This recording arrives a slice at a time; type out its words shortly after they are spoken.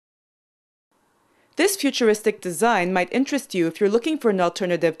This futuristic design might interest you if you're looking for an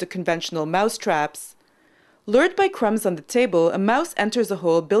alternative to conventional mouse traps. Lured by crumbs on the table, a mouse enters a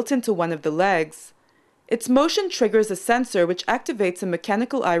hole built into one of the legs. Its motion triggers a sensor which activates a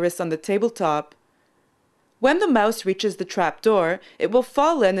mechanical iris on the tabletop. When the mouse reaches the trap door, it will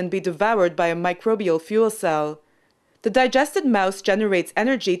fall in and be devoured by a microbial fuel cell. The digested mouse generates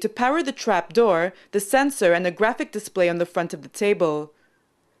energy to power the trap door, the sensor, and a graphic display on the front of the table.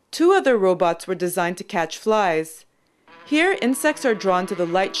 2 other robots were designed to catch flies. Here, insects are drawn to the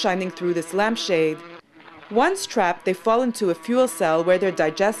light shining through this lampshade. Once trapped, they fall into a fuel cell where they're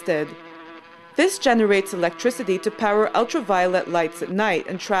digested. This generates electricity to power ultraviolet lights at night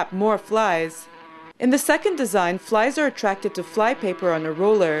and trap more flies. In the second design, flies are attracted to fly paper on a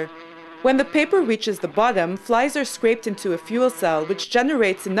roller. When the paper reaches the bottom, flies are scraped into a fuel cell which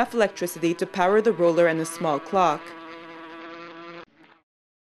generates enough electricity to power the roller and a small clock.